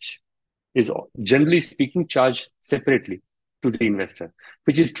expenses, which is generally speaking charged separately to the investor,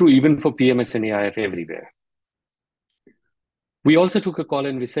 which is true even for PMS and AIF everywhere. We also took a call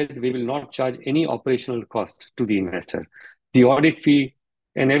and we said we will not charge any operational cost to the investor. The audit fee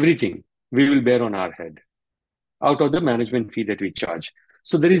and everything we will bear on our head out of the management fee that we charge.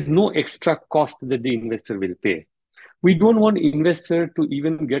 So there is no extra cost that the investor will pay. We don't want investor to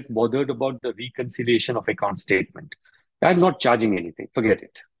even get bothered about the reconciliation of account statement. I'm not charging anything, forget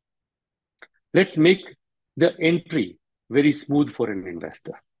it. Let's make the entry very smooth for an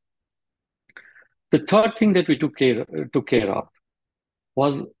investor. The third thing that we took care of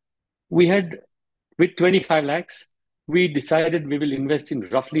was we had, with 25 lakhs, we decided we will invest in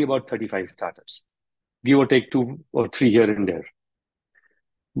roughly about 35 startups, give or take 2 or 3 here and there,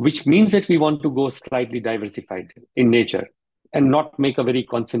 which means that we want to go slightly diversified in nature and not make a very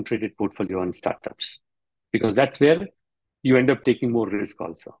concentrated portfolio on startups, because that's where you end up taking more risk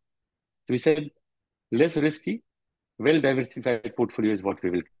also. So we said, less risky, well-diversified portfolio is what we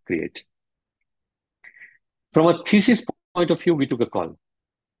will create. From a thesis point of view, we took a call.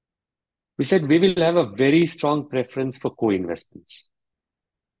 We said we will have a very strong preference for co-investments.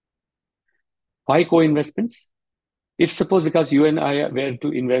 Why co-investments? If suppose because you and I were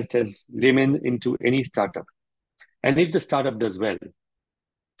to invest as laymen into any startup, and if the startup does well,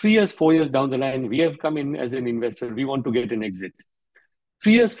 3 years, 4 years down the line, we have come in as an investor, we want to get an exit.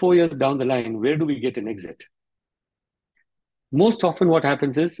 3 years, 4 years down the line, where do we get an exit? Most often what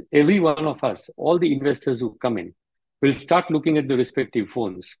happens is every one of us, all the investors who come in, will start looking at the respective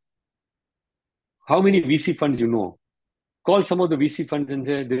phones. How many VC funds you know? Call some of the VC funds and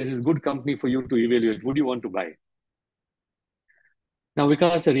say, this is a good company for you to evaluate. Would you want to buy? Now,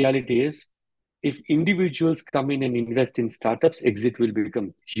 because the reality is, if individuals come in and invest in startups, exit will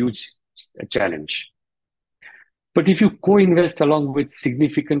become huge challenge. But if you co-invest along with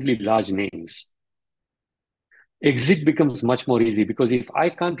significantly large names, exit becomes much more easy, because if I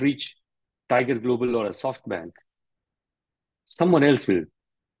can't reach Tiger Global or a SoftBank, someone else will.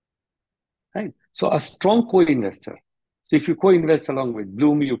 Right? So a strong co-investor. So if you co-invest along with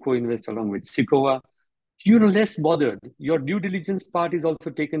Bloom, you co-invest along with Sikova, you're less bothered. Your due diligence part is also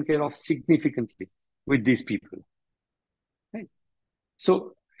taken care of significantly with these people. Right?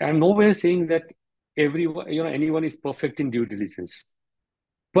 So I'm nowhere saying that anyone is perfect in due diligence.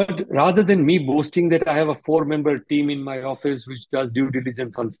 But rather than me boasting that I have a 4-member team in my office which does due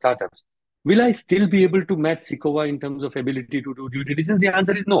diligence on startups, will I still be able to match Sikova in terms of ability to do due diligence? The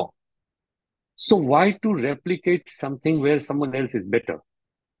answer is no. So why to replicate something where someone else is better?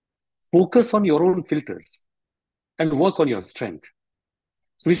 Focus on your own filters and work on your strength.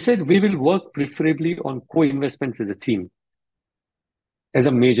 So we said we will work preferably on co-investments as a theme, as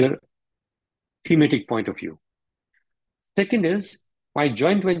a major thematic point of view. Second is, my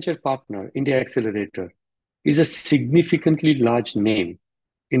joint venture partner, India Accelerator, is a significantly large name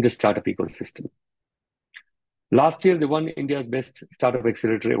in the startup ecosystem. Last year, they won India's Best Startup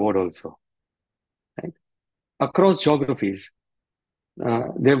Accelerator Award also. Right? Across geographies,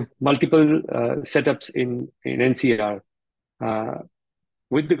 there are multiple setups in NCR.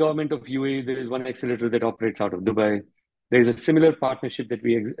 With the government of UAE, there is one accelerator that operates out of Dubai. There is a similar partnership that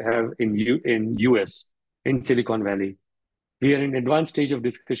we have in US, in Silicon Valley. We are in advanced stage of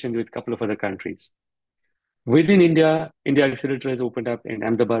discussion with a couple of other countries. Within India, India Accelerator has opened up in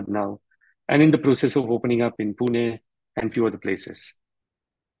Ahmedabad now, and in the process of opening up in Pune and few other places.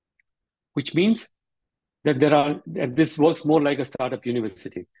 Which means that this works more like a startup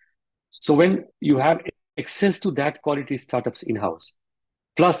university. So when you have access to that quality startups in-house,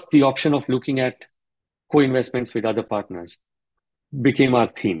 plus the option of looking at co-investments with other partners, became our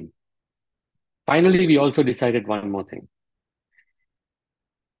theme. Finally, we also decided one more thing.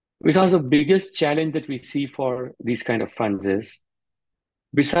 Because the biggest challenge that we see for these kind of funds is,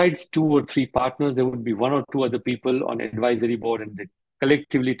 besides 2 or 3 partners, there would be 1 or 2 other people on advisory board, and they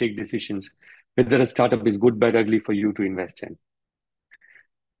collectively take decisions whether a startup is good, bad, ugly for you to invest in.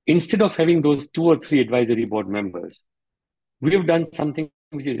 Instead of having those 2 or 3 advisory board members, we have done something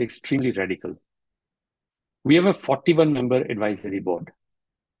which is extremely radical. We have a 41-member advisory board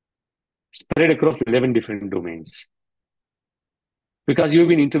spread across 11 different domains. Because you've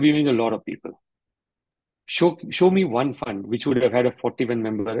been interviewing a lot of people. Show me one fund which would have had a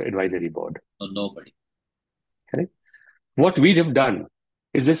 41-member advisory board. No, nobody. Okay. What we have done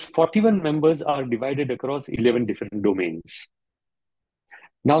is this 41 members are divided across 11 different domains.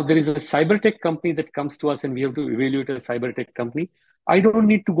 Now there is a cyber tech company that comes to us and we have to evaluate a cyber tech company. I don't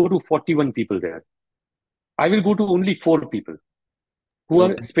need to go to 41 people there. I will go to only 4 people who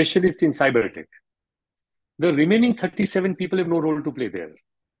are specialists in cyber tech. The remaining 37 people have no role to play there.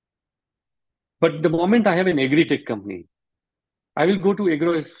 But the moment I have an agri-tech company, I will go to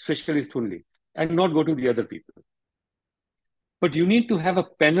agro specialist only and not go to the other people. But you need to have a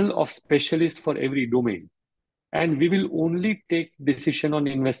panel of specialists for every domain. And we will only take decision on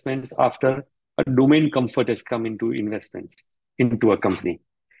investments after a domain comfort has come into investments into a company.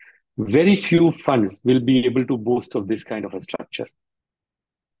 Very few funds will be able to boast of this kind of a structure.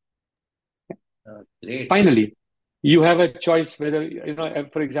 Great. Finally, you have a choice whether,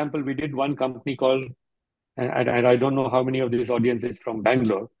 for example, we did one company called, and I don't know how many of this audience is from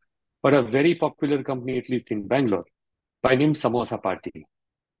Bangalore, but a very popular company, at least in Bangalore, by name Samosa Party.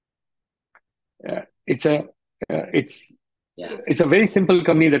 It's a very simple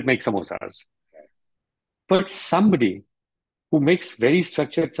company that makes samosas. But somebody who makes very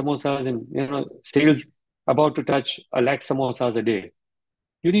structured samosas and sales about to touch 1 lakh samosas a day,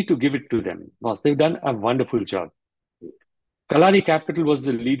 you need to give it to them. Boss, they've done a wonderful job. Kalari Capital was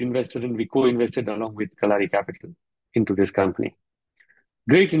the lead investor, and we co-invested along with Kalari Capital into this company.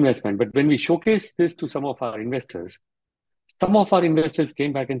 Great investment. But when we showcased this to some of our investors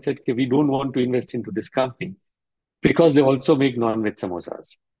came back and said, okay, we don't want to invest into this company because they also make non-veg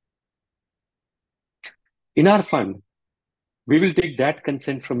samosas. In our fund, we will take that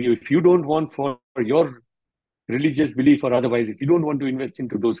consent from you. If you don't want, for your religious belief or otherwise, if you don't want to invest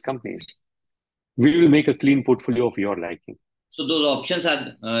into those companies, we will make a clean portfolio of your liking. So those options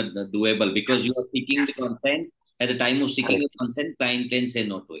are doable because you are seeking the consent. At the time of seeking the consent, client can say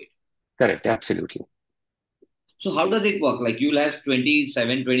no to it. Correct, absolutely. So how does it work? Like you'll have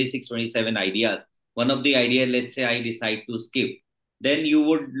 27, 26, 27 ideas. One of the ideas, let's say I decide to skip. Then you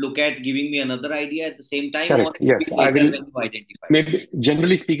would look at giving me another idea at the same time? Correct. Or Yes, I will. when you identify? Maybe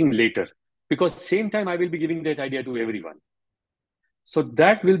generally speaking later, because same time I will be giving that idea to everyone. So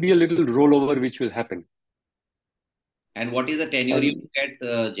that will be a little rollover which will happen. And what is the tenure you look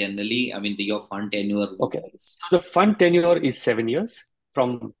at generally? I mean, your fund tenure? Okay, so the fund tenure is 7 years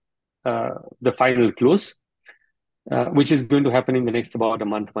from the final close, which is going to happen in the next about a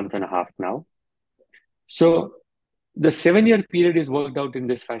month and a half now. So the 7-year period is worked out in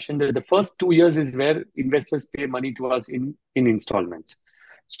this fashion. The first 2 years is where investors pay money to us in installments.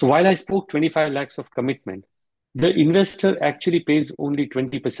 So while I spoke 25 lakhs of commitment, the investor actually pays only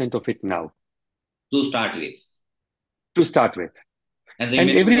 20% of it now. To start with. And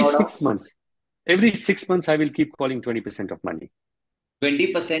every 6 months, I will keep calling 20% of money.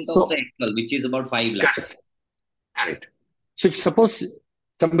 20% of the actual, which is about 5 lakhs. Correct. So if suppose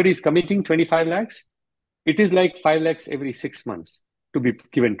somebody is committing 25 lakhs, it is like 5 lakhs every 6 months to be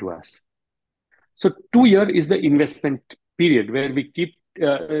given to us. So 2 year is the investment period where we keep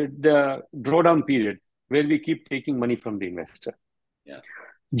the drawdown period where we keep taking money from the investor. Yeah.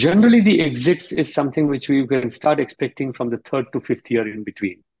 Generally, the exits is something which we can start expecting from the 3rd to 5th year in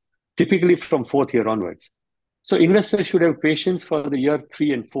between, typically from 4th year onwards. So investors should have patience for the year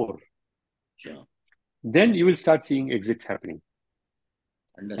 3 and 4. Sure. Then you will start seeing exits happening.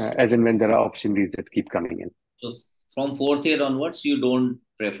 As and when there are opportunities that keep coming in. So from 4th year onwards, you don't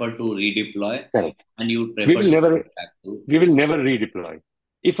prefer to redeploy. Correct. And you prefer we will never redeploy.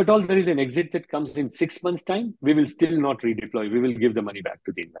 If at all there is an exit that comes in 6 months' time, we will still not redeploy. We will give the money back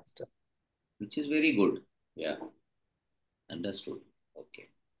to the investor. Which is very good. Yeah, understood. Okay.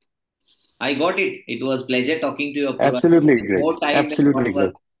 I got it. It was pleasure talking to you, Apurva. Absolutely great. More time than Absolutely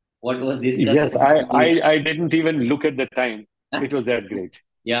great. what was discussed. Yes, I didn't even look at the time. It was that great.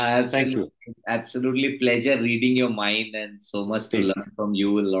 Yeah, Thank absolutely. you. It's absolutely pleasure reading your mind and so much to Peace. learn from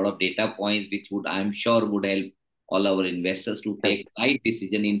you. A lot of data points which would, I'm sure, would help all our investors to take Correct. right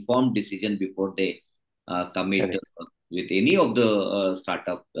decision, informed decision before they commit Correct. with any of the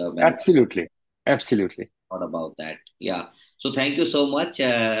startup manufacturing. Absolutely. Absolutely. Thought about that. Yeah. So thank you so much,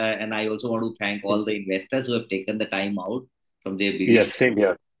 and I also want to thank all the investors who have taken the time out from their busy Yes, same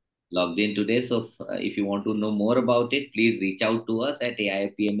here. logged in today. So if you want to know more about it, please reach out to us at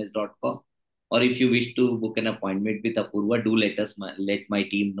aifpms.com. Or if you wish to book an appointment with Apurva, do let my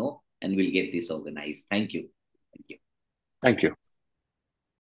team know and we'll get this organized. Thank you. Thank you. Thank you.